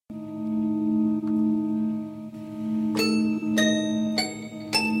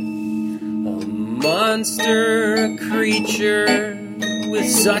monster, a creature with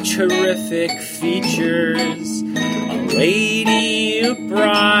such horrific features. A lady, a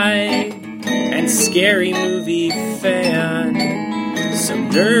bride, and scary movie fan. Some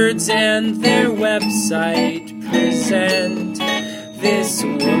nerds and their website present This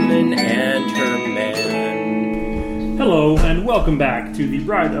Woman and Her Man. Hello, and welcome back to the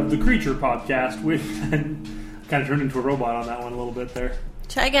Bride of the Creature podcast with... kind of turned into a robot on that one a little bit there.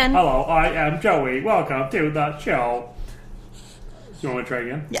 Try again. Hello, I am Joey. Welcome to the show. You want to try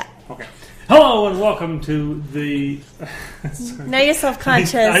again? Yeah. Okay. Hello, and welcome to the... Now you're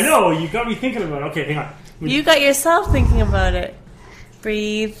self-conscious. I know, you got me thinking about it. Okay, hang on. You got yourself thinking about it.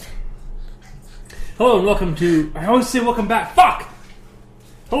 Breathe. Hello, and welcome to... I always say welcome back. Fuck!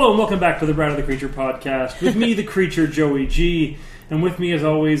 Hello, and welcome back to the Bride of the Creature podcast. With me, the creature, Joey G. And with me, as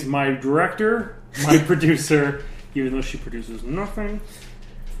always, my director, my producer, even though she produces nothing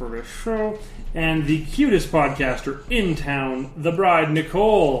for this show, and the cutest podcaster in town, the bride,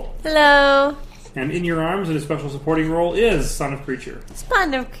 Nicole. Hello. And in your arms, in a special supporting role, is Son of Creature.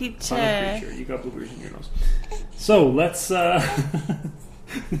 Son of Creature. Son of Creature. You got blueberries in your nose. So, let's...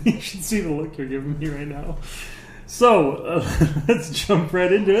 you should see the look you're giving me right now. So, let's jump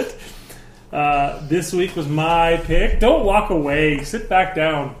right into it. This week was my pick. Don't walk away. Sit back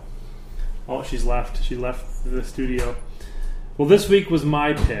down. Oh, she's left. She left the studio. Well, this week was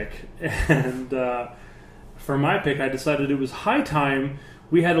my pick. And for my pick, I decided it was high time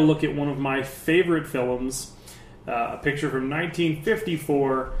we had to look at one of my favorite films, a picture from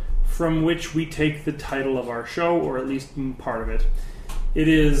 1954, from which we take the title of our show, or at least part of it. It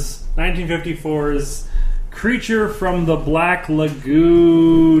is 1954's Creature from the Black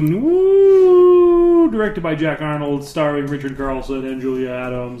Lagoon. Woo! Directed by Jack Arnold, starring Richard Carlson and Julia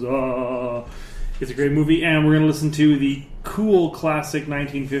Adams. It's a great movie, and we're going to listen to the cool classic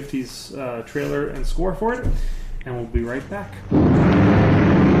 1950s trailer and score for it, and we'll be right back.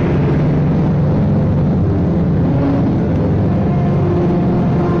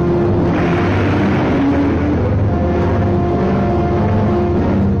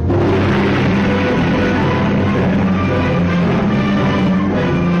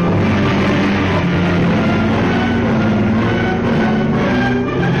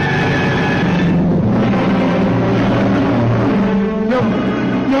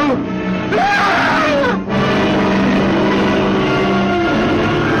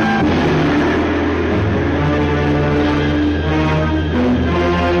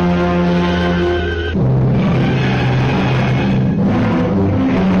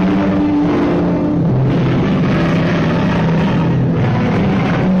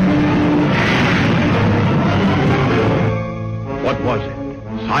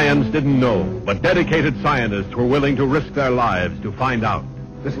 Didn't know, but dedicated scientists were willing to risk their lives to find out.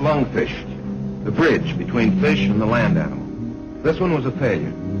 This lungfish, the bridge between fish and the land animal. This one was a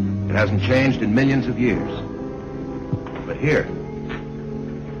failure. It hasn't changed in millions of years. But here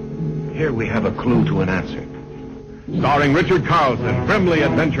we have a clue to an answer. Starring Richard Carlson, grimly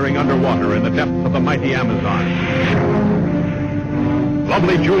adventuring underwater in the depths of the mighty Amazon.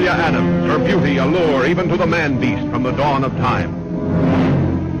 Lovely Julia Adams, her beauty a lure even to the man-beast from the dawn of time.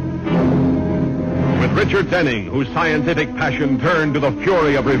 With Richard Denning, whose scientific passion turned to the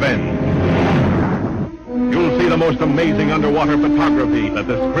fury of revenge. You'll see the most amazing underwater photography that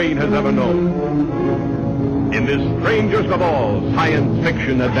the screen has ever known. In this strangest of all science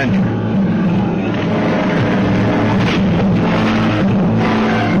fiction adventures.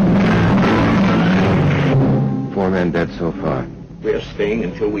 Four men dead so far. We're staying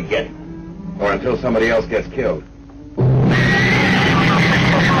until we get it. Or until somebody else gets killed.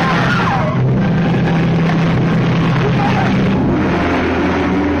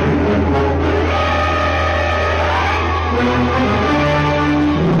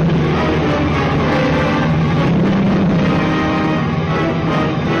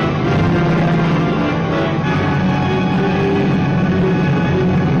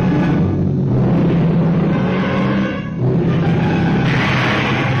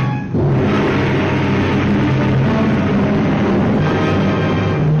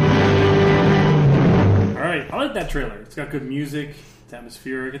 Trailer. It's got good music, it's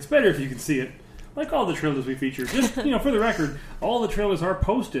atmospheric. It's better if you can see it. Like all the trailers we feature. Just, for the record, all the trailers are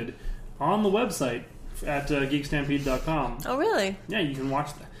posted on the website at geekstampede.com. Oh, really? Yeah, you can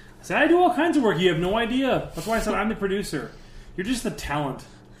watch that. I said, I do all kinds of work. You have no idea. That's why I said I'm the producer. You're just the talent.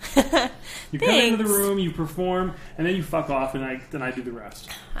 You come into the room, you perform, and then you fuck off, and then I do the rest.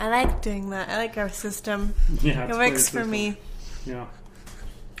 I like doing that. I like our system. Yeah, it works for me. Yeah.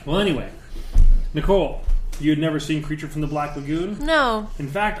 Well, anyway, Nicole, You had never seen Creature from the Black Lagoon? No. In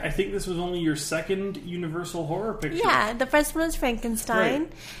fact, I think this was only your second Universal horror picture. Yeah, the first one was Frankenstein.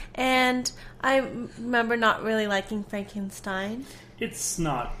 Right. And I remember not really liking Frankenstein. It's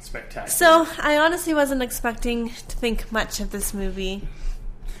not spectacular. So I honestly wasn't expecting to think much of this movie.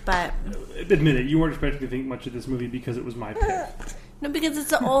 But Admit it, you weren't expecting to think much of this movie because it was my pick. no, because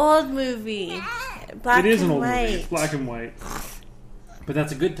it's an old movie. Black It is an and old white. movie. It's black and white. But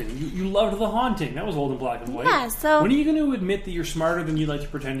that's a good thing. You loved The Haunting. That was old and black and white. Yeah, so... When are you going to admit that you're smarter than you like to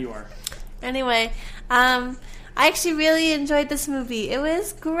pretend you are? Anyway, I actually really enjoyed this movie. It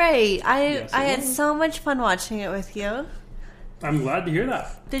was great. I had so much fun watching it with you. I'm glad to hear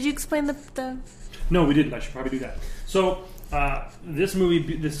that. Did you explain the... No, we didn't. I should probably do that. So, this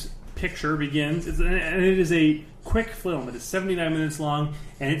movie, this picture begins, and it is a quick film. It is 79 minutes long,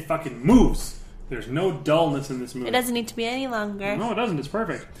 and it fucking moves. There's no dullness in this movie. It doesn't need to be any longer. No, it doesn't. It's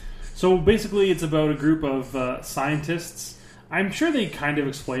perfect. So basically, it's about a group of scientists. I'm sure they kind of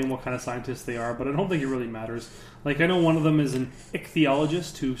explain what kind of scientists they are, but I don't think it really matters. Like, I know one of them is an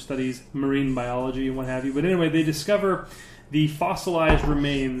ichthyologist who studies marine biology and what have you. But anyway, they discover the fossilized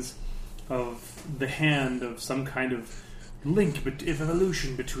remains of the hand of some kind of link of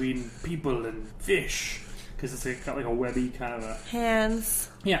evolution between people and fish. Because it's got like a webby kind of a... Hands.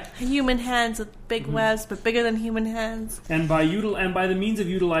 Yeah. Human hands with big webs, but bigger than human hands. And by the means of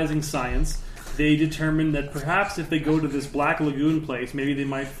utilizing science, they determined that perhaps if they go to this Black Lagoon place, maybe they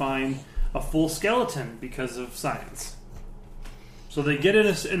might find a full skeleton because of science. So they get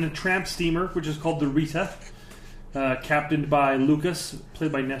in a tramp steamer, which is called the Rita, captained by Lucas,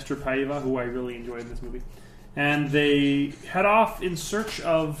 played by Nestor Paiva, who I really enjoyed in this movie. And they head off in search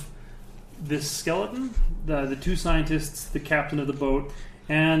of this skeleton, the two scientists, the captain of the boat,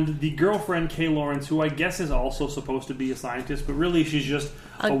 and the girlfriend, Kay Lawrence, who I guess is also supposed to be a scientist, but really she's just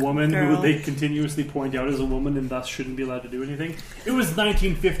a woman girl. who they continuously point out as a woman and thus shouldn't be allowed to do anything. It was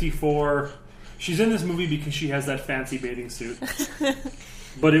 1954. She's in this movie because she has that fancy bathing suit.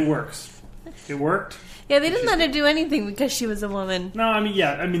 But it works. It worked. Yeah, they didn't let her do anything because she was a woman. No, I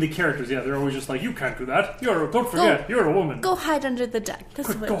mean the characters, they're always just like, you can't do that. Don't forget, you're a woman. Go hide under the deck.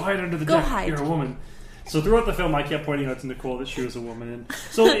 Quick, go hide under the Go deck. hide. You're a woman. So throughout the film, I kept pointing out to Nicole that she was a woman, and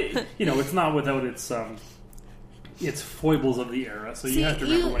so it's not without its foibles of the era. So you have to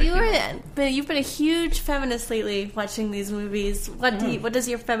remember when it came out. You've been a huge feminist lately, watching these movies. What does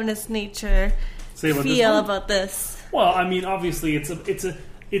your feminist nature feel about this? Well, I mean, obviously,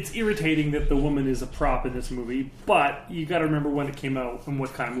 it's irritating that the woman is a prop in this movie, but you got to remember when it came out and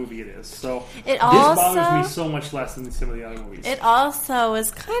what kind of movie it is. So this bothers me so much less than some of the other movies. It also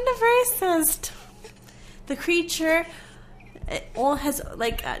is kind of racist. The creature has,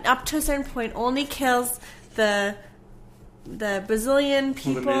 like, up to a certain point, only kills the Brazilian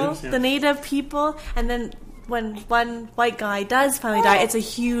people, the native people, and then when one white guy does finally die, it's a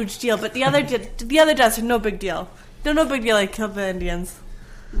huge deal. But the other deaths are no big deal. They're no big deal. Like, killed the Indians.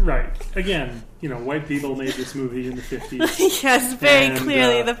 Right. Again, white people made this movie in the 50s. Yes, very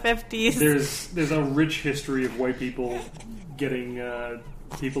clearly the 50s. There's a rich history of white people getting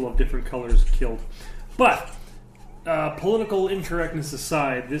people of different colors killed. But, political incorrectness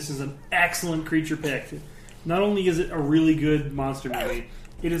aside, this is an excellent creature pick. Not only is it a really good monster movie,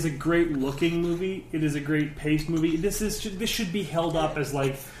 it is a great looking movie. It is a great paced movie. This should be held up as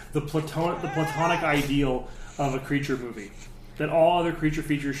like the platonic ideal of a creature movie that all other creature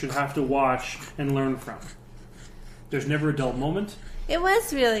features should have to watch and learn from. There's never a dull moment. It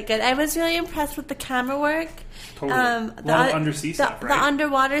was really good. I was really impressed with the camera work. Totally. A lot of undersea stuff, right? The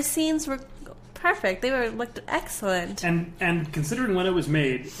underwater scenes were perfect. They looked excellent. And considering when it was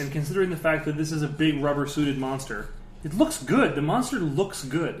made, and considering the fact that this is a big rubber-suited monster, it looks good. The monster looks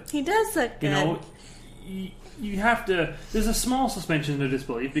good. He does look good. You have to... There's a small suspension of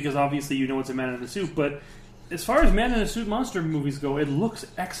disbelief, because obviously you know it's a man in a suit, but as far as man in a suit monster movies go, it looks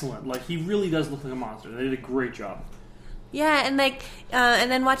excellent. Like, he really does look like a monster. They did a great job. Yeah, and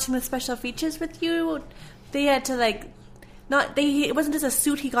and then watching the special features with you, they had to it wasn't just a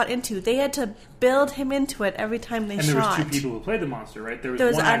suit he got into. They had to build him into it every time they shot. And there was two people who played the monster, right? There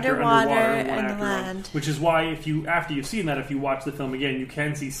was one actor underwater and one and actor land. Which is why, after you've seen that, if you watch the film again, you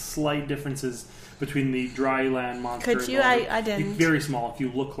can see slight differences between the dry land monster. Could you? I didn't. Very small if you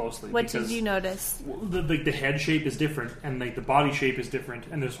look closely. What did you notice? The head shape is different, and the body shape is different,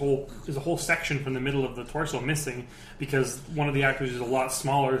 and there's a whole section from the middle of the torso missing because one of the actors is a lot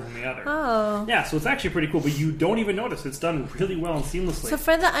smaller than the other. Oh. Yeah, so it's actually pretty cool, but you don't even notice. It's done done really well and seamlessly. So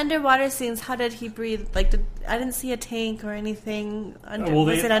for the underwater scenes, how did he breathe? Like, I didn't see a tank or anything.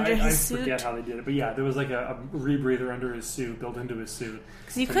 Was it under his suit? I forget how they did it, but yeah, there was like a rebreather under his suit, built into his suit.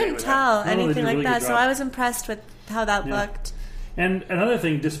 Because you couldn't tell anything like that, so I was impressed with how that looked. And another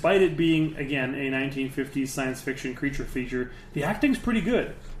thing, despite it being, again, a 1950s science fiction creature feature, the acting's pretty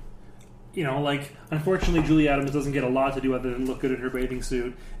good. You know, like, unfortunately, Julie Adams doesn't get a lot to do other than look good in her bathing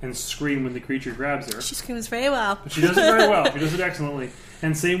suit and scream when the creature grabs her. She screams very well. But she does it very well. She does it excellently.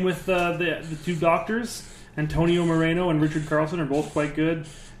 And same with the two doctors, Antonio Moreno and Richard Carlson are both quite good.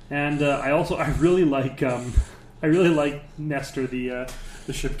 And I really like Nestor, the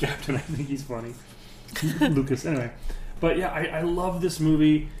ship captain. I think he's funny. Lucas. Anyway. But yeah, I love this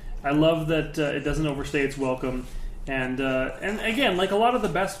movie. I love that it doesn't overstay its welcome. And again, like a lot of the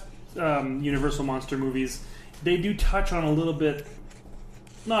best Universal monster movies, they do touch on a little bit,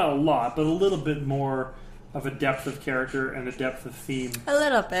 not a lot, but a little bit more of a depth of character and a depth of theme. A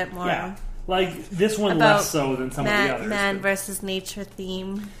little bit more. Yeah. Like this one less so than some of the others. Man versus nature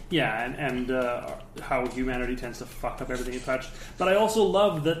theme. Yeah, and how humanity tends to fuck up everything it touched. But I also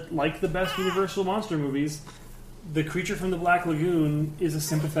love that, like the best Universal monster movies, the creature from the Black Lagoon is a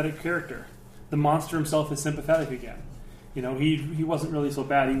sympathetic character. The monster himself is sympathetic again. You know, he wasn't really so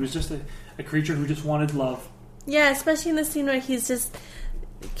bad. He was just a creature who just wanted love. Yeah, especially in the scene where he's just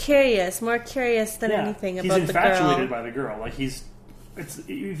curious, more curious than anything about the girl. He's infatuated by the girl. Like if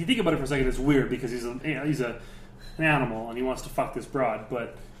you think about it for a second, it's weird because he's an animal and he wants to fuck this broad.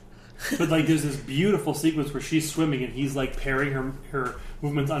 But like there's this beautiful sequence where she's swimming and he's like pairing her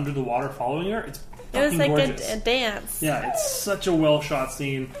movements under the water, following her. It's It was like gorgeous. a dance. Yeah, it's such a well shot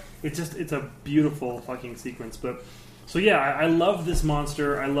scene. It's a beautiful fucking sequence. But so yeah, I love this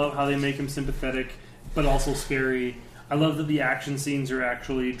monster. I love how they make him sympathetic, but also scary. I love that the action scenes are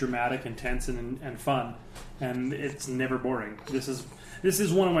actually dramatic and tense and fun, and it's never boring. This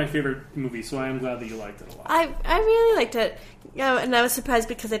is one of my favorite movies, so I am glad that you liked it a lot. I really liked it. Yeah, and I was surprised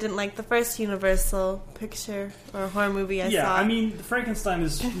because I didn't like the first Universal picture or horror movie I saw. Yeah, I mean, Frankenstein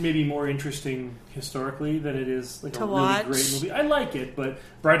is maybe more interesting historically than it is like a really great movie. I like it, but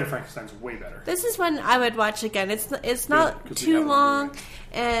Bride of Frankenstein's way better. This is one I would watch again. It's not too long,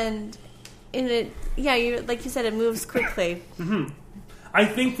 and like you said, it moves quickly. Mm-hmm. I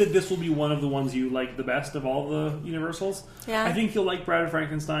think that this will be one of the ones you like the best of all the Universals. Yeah. I think you'll like Bride of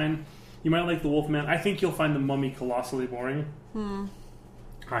Frankenstein. You might like The Wolfman. I think you'll find The Mummy colossally boring.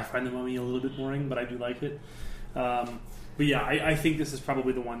 I find The Mummy a little bit boring, but I do like it. But yeah, I think this is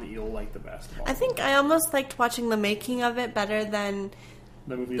probably the one that you'll like the best of all. I think I almost liked watching the making of it better than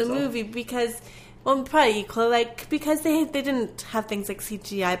the movie because, well, probably equal, because they didn't have things like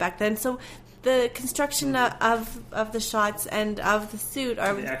CGI back then, so the construction of the shots and of the suit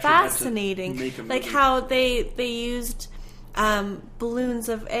are fascinating. Like how they used balloons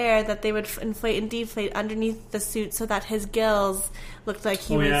of air that they would inflate and deflate underneath the suit so that his gills looked like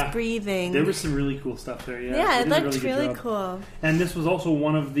he was breathing. There was some really cool stuff there. Yeah, it looked really cool. And this was also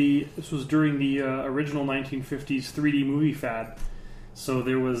this was during the original 1950s 3D movie fad. So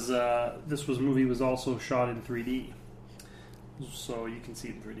there was movie was also shot in 3D. So you can see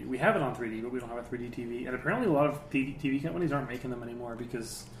it in 3D. We have it on 3D, but we don't have a 3D TV. And apparently a lot of TV companies aren't making them anymore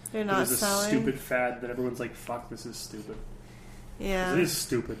because they're not there's a stupid fad that everyone's like, fuck, this is stupid. Yeah. It is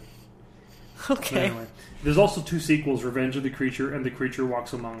stupid. Okay. But anyway, there's also 2 sequels, Revenge of the Creature and The Creature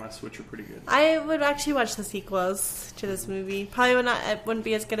Walks Among Us, which are pretty good. I would actually watch the sequels to this movie. Probably it wouldn't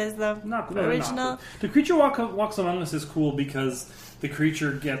be as good as the original. The Creature Walks Among Us is cool because the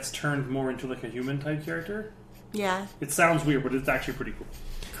creature gets turned more into like a human type character. Yeah. It sounds weird, but it's actually pretty cool.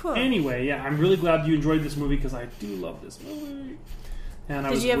 Cool. Anyway, yeah, I'm really glad you enjoyed this movie because I do love this movie. And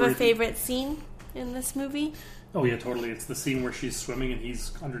Did you have a favorite scene in this movie? Oh yeah, totally. It's the scene where she's swimming and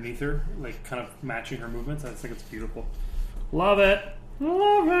he's underneath her, like kind of matching her movements. I think it's beautiful. Love it.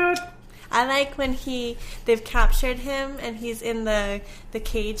 Love it. I like when they've captured him and he's in the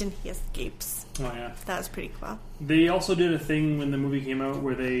cage and he escapes. Oh yeah. That was pretty cool. They also did a thing when the movie came out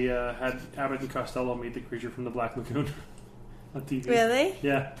where they had Abbott and Costello meet the creature from the Black Lagoon on TV. Really?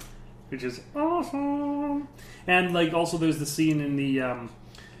 Yeah. Which is awesome. And like also there's the scene in the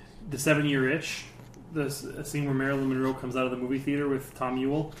 7-Year Itch. A scene where Marilyn Monroe comes out of the movie theater with Tom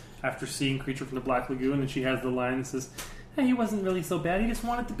Ewell after seeing Creature from the Black Lagoon, and she has the line that says, "Hey, he wasn't really so bad. He just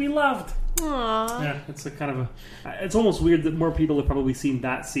wanted to be loved." Aww. Yeah, it's a kind of it's almost weird that more people have probably seen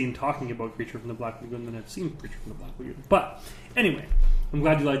that scene talking about Creature from the Black Lagoon than have seen Creature from the Black Lagoon. But anyway, I'm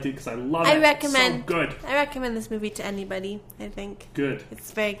glad you liked it because I love it. It's so good. I recommend this movie to anybody. I think good.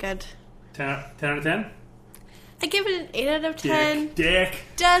 It's very good. 10 out of 10. I give it an 8 out of 10. Dick.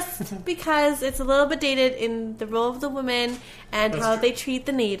 Just because it's a little bit dated in the role of the women and That's how true. they treat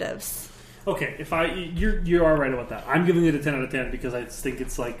the natives. Okay, you are right about that. I'm giving it a 10 out of 10 because I just think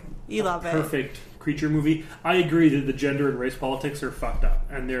it's like You love it. perfect creature movie. I agree that the gender and race politics are fucked up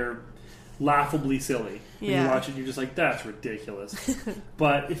and they're laughably silly. When you Yeah. watch it, you're just like, that's ridiculous.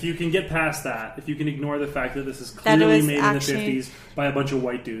 But if you can get past that, if you can ignore the fact that this is That it clearly was made actually- in the 50s by a bunch of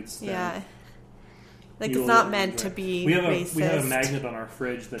white dudes, then Yeah. Like, you it's will not meant enjoy to it. be we racist. have a magnet on our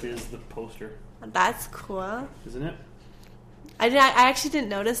fridge that is the poster, That's cool. isn't it? I actually didn't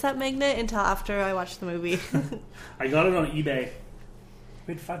notice that magnet until after I watched the movie. I got it on eBay. I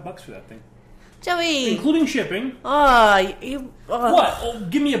paid $5 for that thing, Joey! including shipping. Oh, What? Oh,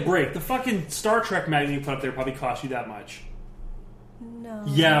 give me a break. The fucking Star Trek magnet you put up there probably cost you that much. No.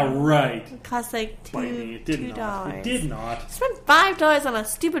 Yeah, right. It cost like Bite me. It did $2. not. It did not. I spent $5 on a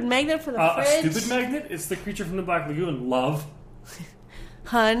stupid magnet for the A fridge. stupid magnet? It's the creature from the Black Lagoon. Love.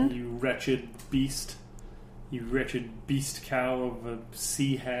 Hun. You wretched beast. You wretched beast cow of a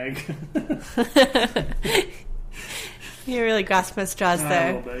sea hag. You're really grasping at straws A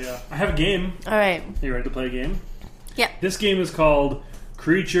there. little bit, yeah. I have a game. Alright. Are you ready to play a game? Yeah. This game is called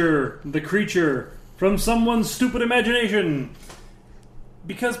Creature, the Creature from Someone's Stupid Imagination.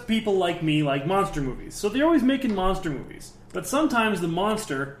 Because people like me like monster movies. So they're always making monster movies. But sometimes the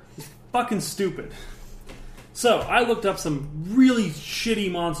monster is fucking stupid. So I looked up some really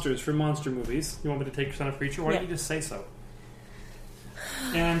shitty monsters from monster movies. You want me to take Son of Creature? Why don't Yeah. you just say so?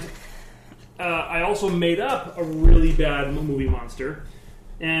 And I also made up a really bad movie monster.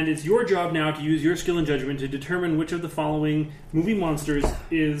 And it's your job now to use your skill and judgment to determine which of the following movie monsters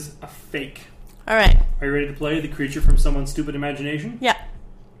is a fake. Alright. Are you ready to play the creature from someone's stupid imagination? Yeah.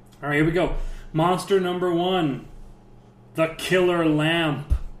 Alright, here we go. Monster number 1. The Killer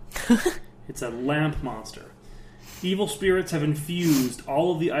Lamp. It's a lamp monster. Evil spirits have infused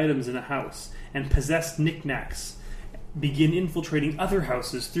all of the items in a house, and possessed knickknacks begin infiltrating other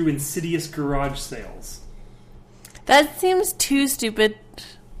houses through insidious garage sales. That seems too stupid.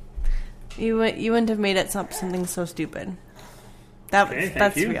 You wouldn't have made it something so stupid. Okay, thank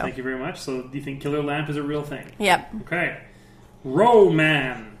That's you. real. Thank you very much. So, do you think Killer Lamp is a real thing? Yep. Okay.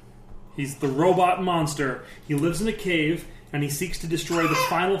 Ro-Man. He's the robot monster. He lives in a cave, and he seeks to destroy the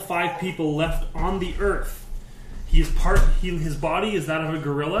final 5 people left on the Earth. His body is that of a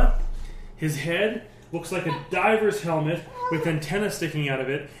gorilla. His head looks like a diver's helmet with antennae sticking out of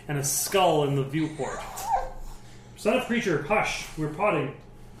it and a skull in the viewport. Son of Creature, hush. We're potting.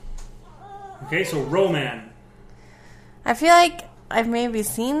 Okay, so Ro-Man. I feel like I've maybe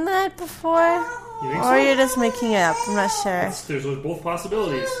seen that before. You think Or so? you're just making it up. I'm not sure. There's both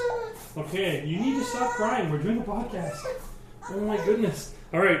possibilities. Okay, you need to stop crying. We're doing a podcast. Oh my goodness.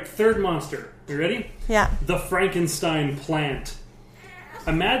 Alright, third monster. You ready? Yeah. The Frankenstein plant.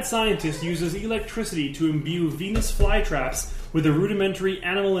 A mad scientist uses electricity to imbue Venus flytraps with a rudimentary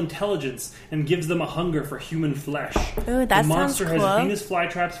animal intelligence and gives them a hunger for human flesh. Ooh, that the monster sounds cool. has Venus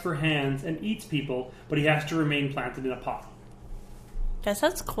flytraps for hands and eats people, but he has to remain planted in a pot. That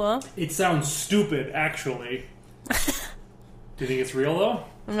sounds cool. It sounds stupid, actually. Do you think it's real, though?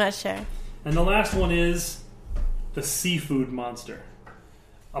 I'm not sure. And the last one is the seafood monster.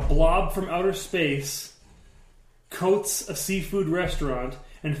 A blob from outer space coats a seafood restaurant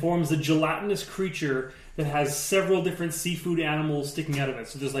and forms a gelatinous creature that has several different seafood animals sticking out of it.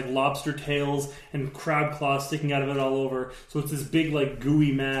 So there's like lobster tails and crab claws sticking out of it all over. So it's this big like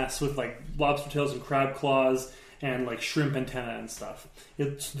gooey mass with like lobster tails and crab claws and like shrimp antenna and stuff.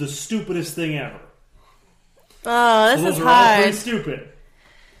 It's the stupidest thing ever. Oh, this So those is are all pretty hard. stupid.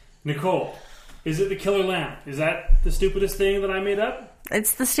 Nicole, is it the Killer Lamp? Is that the stupidest thing that I made up?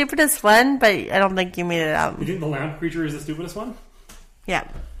 It's the stupidest one, but I don't think you made it up. You think the lamp creature is the stupidest one? Yeah.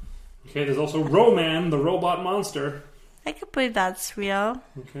 Okay, there's also Ro-Man, the robot monster. I could believe that's real.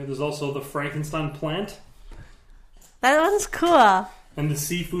 Okay, there's also the Frankenstein plant That one's cool. and the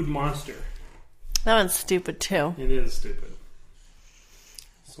seafood monster. That one's stupid too. It is stupid.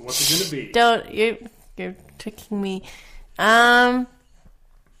 So what's it gonna be? Don't you're tricking me.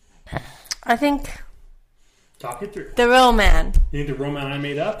 I think Talk it through. the real man. You think the Ro-Man I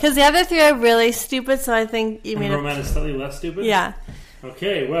made up? Because the other 3 are really stupid, so I think you And made Ro-Man is slightly less stupid? Yeah.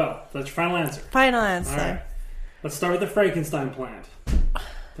 Okay, well, that's your final answer. Final answer. Alright. Let's start with the Frankenstein plant.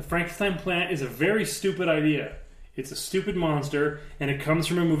 The Frankenstein plant is a very stupid idea. It's a stupid monster, and it comes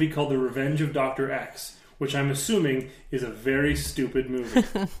from a movie called The Revenge of Dr. X, which I'm assuming is a very stupid movie.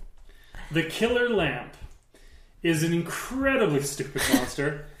 The Killer Lamp is an incredibly stupid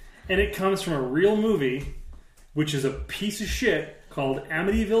monster, and it comes from a real movie, which is a piece of shit, called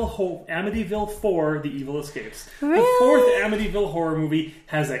Amityville 4: The Evil Escapes. Really? The fourth Amityville horror movie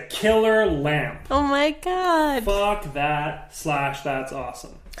has a killer lamp. Oh my god. Fuck that / that's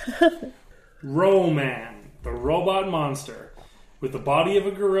awesome. Roman, the robot monster, with the body of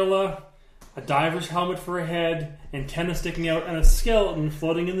a gorilla, a diver's helmet for a head, antenna sticking out, and a skeleton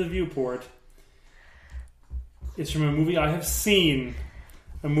floating in the viewport. It's from a movie I have seen.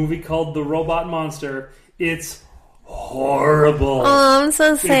 A movie called The Robot Monster. It's horrible. Oh, I'm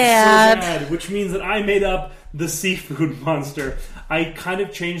so sad. It's so bad, which means that I made up the seafood monster. I kind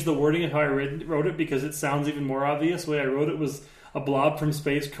of changed the wording of how I wrote it because it sounds even more obvious. The way I wrote it was a blob from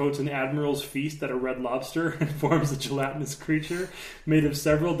space coats an admiral's feast at a red lobster and forms a gelatinous creature made of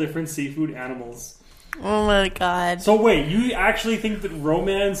several different seafood animals. Oh my god. So wait, you actually think that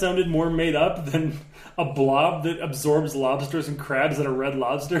Roman sounded more made up than a blob that absorbs lobsters and crabs at a red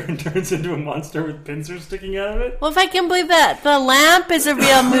lobster and turns into a monster with pincers sticking out of it? Well, if I can believe that the lamp is a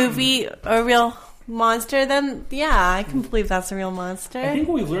real movie, a real monster, then yeah, I can believe that's a real monster. I think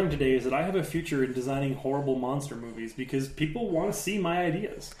what we've learned today is that I have a future in designing horrible monster movies because people want to see my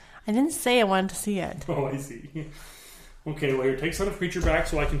ideas. I didn't say I wanted to see it. Oh, I see. Okay, well, here, take Son of Creature back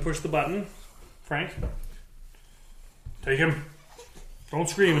so I can push the button. Frank? Take him. Don't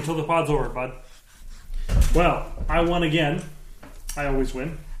scream until the pod's over, bud. Well, I won again. I always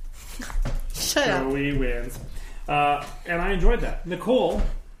win. Shut up. Joey wins. And I enjoyed that. Nicole,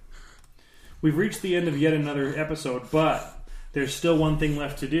 we've reached the end of yet another episode, but there's still one thing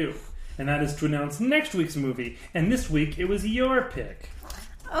left to do, and that is to announce next week's movie. And this week, it was your pick.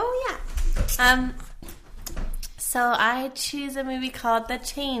 Oh, yeah. So I choose a movie called The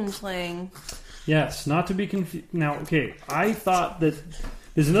Changeling. Yes, not to be confused. Now, okay, I thought that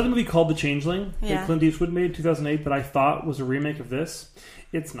there's another movie called The Changeling that Clint Eastwood made in 2008 that I thought was a remake of this.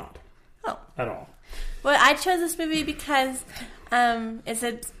 It's not. Oh. At all. Well, I chose this movie because it's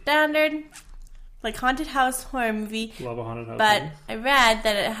a standard, like, haunted house horror movie. Love a haunted house But movie. I read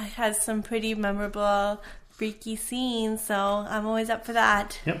that it has some pretty memorable, freaky scenes, so I'm always up for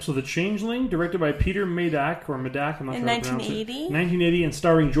that. Yep, so The Changeling, directed by Peter Medak, I'm not sure how to pronounce it. 1980? 1980, and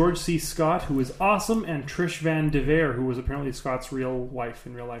starring George C. Scott, who is awesome, and Trish Van Devere, who was apparently Scott's real wife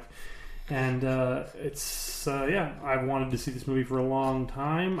in real life. And I've wanted to see this movie for a long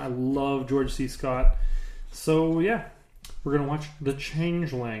time. I love George C. Scott. So, yeah, we're going to watch The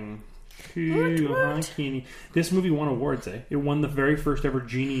Changeling. This movie won awards, eh? It won the very first ever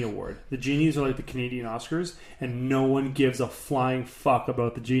Genie Award. The Genies are like the Canadian Oscars, and no one gives a flying fuck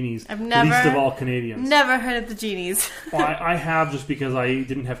about the Genies. Least of all Canadians. Never heard of the Genies. Well, I have, just because I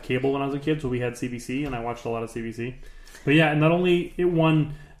didn't have cable when I was a kid, so we had CBC, and I watched a lot of CBC. But yeah, not only it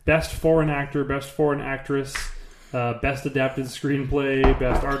won Best Foreign Actor, Best Foreign Actress, Best Adapted Screenplay,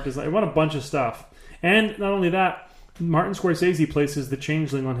 Best Art Design. It won a bunch of stuff. And not only that, Martin Scorsese places The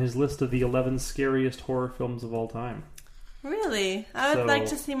Changeling on his list of the 11 scariest horror films of all time. Really? I would like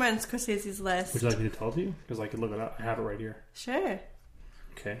to see Martin Scorsese's list. Would you like me to tell it to you? Because I could look it up. I have it right here. Sure.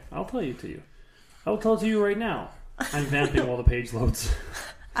 Okay, I'll tell it to you. I'll tell it to you right now. I'm vamping while the page loads.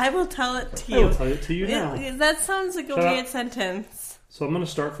 I will tell it to you. I will tell it to you now. That sounds like a weird sentence. So I'm going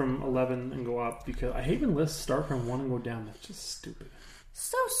to start from 11 and go up, because I hate when lists start from 1 and go down. That's just stupid.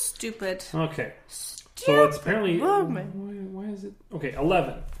 So stupid. Okay. So it's apparently... Why is it... Okay,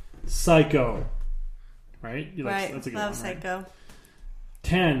 11. Psycho. Right? Right. That's a good Love one, Psycho. Right?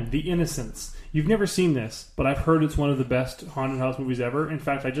 10. The Innocents. You've never seen this, but I've heard it's one of the best haunted house movies ever. In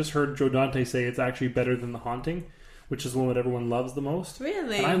fact, I just heard Joe Dante say it's actually better than The Haunting, which is the one that everyone loves the most.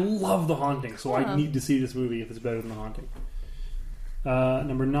 Really? And I love The Haunting, so I need to see this movie if it's better than The Haunting.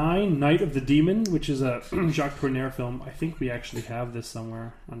 Number 9, Night of the Demon, which is a Jacques Tourneur film. I think we actually have this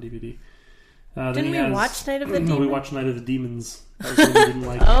somewhere on DVD. Didn't we watch Night of the Demon? No, we watched Night of the Demons. That was the one we didn't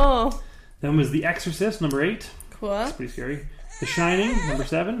like. Oh. Then was The Exorcist, number 8. Cool. That's pretty scary. The Shining, number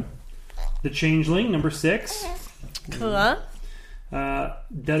 7. The Changeling, number 6. Cool.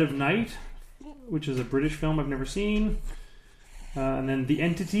 Dead of Night, which is a British film I've never seen. And then The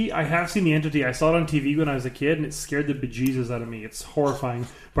Entity. I have seen The Entity. I saw it on TV when I was a kid, and it scared the bejesus out of me. It's horrifying.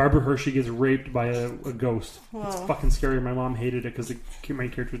 Barbara Hershey gets raped by a ghost. Whoa. It's fucking scary. My mom hated it because the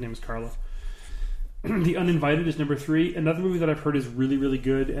main character's name is Carla. The Uninvited is number 3. Another movie that I've heard is really, really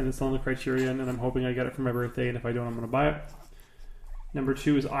good, and it's on the Criterion, and I'm hoping I get it for my birthday, and if I don't, I'm going to buy it. Number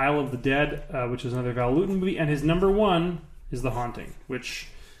 2 is Isle of the Dead, which is another Val Lewton movie, and his number 1 is The Haunting, which...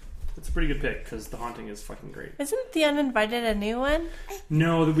 It's a pretty good pick, because The Haunting is fucking great. Isn't The Uninvited a new one?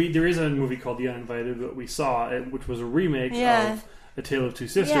 No, there is a movie called The Uninvited that we saw, which was a remake of A Tale of Two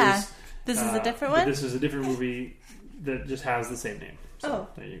Sisters. Yeah. This is a different one? This is a different movie that just has the same name. So,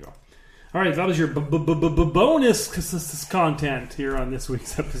 there you go. All right, that was your bonus content here on this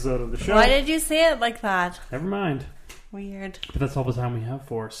week's episode of the show. Why did you say it like that? Never mind. Weird. But that's all the time we have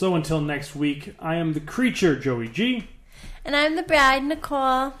for. So until next week, I am the creature, Joey G. And I'm the bride,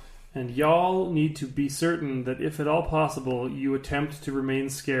 Nicole. And y'all need to be certain that if at all possible, you attempt to remain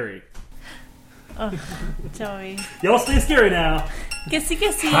scary. Oh, Joey. Y'all stay scary now. Kissy,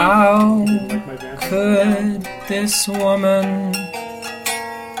 kissy. How Like my dance. could this woman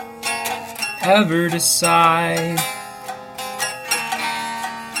ever decide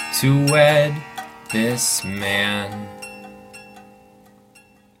to wed this man?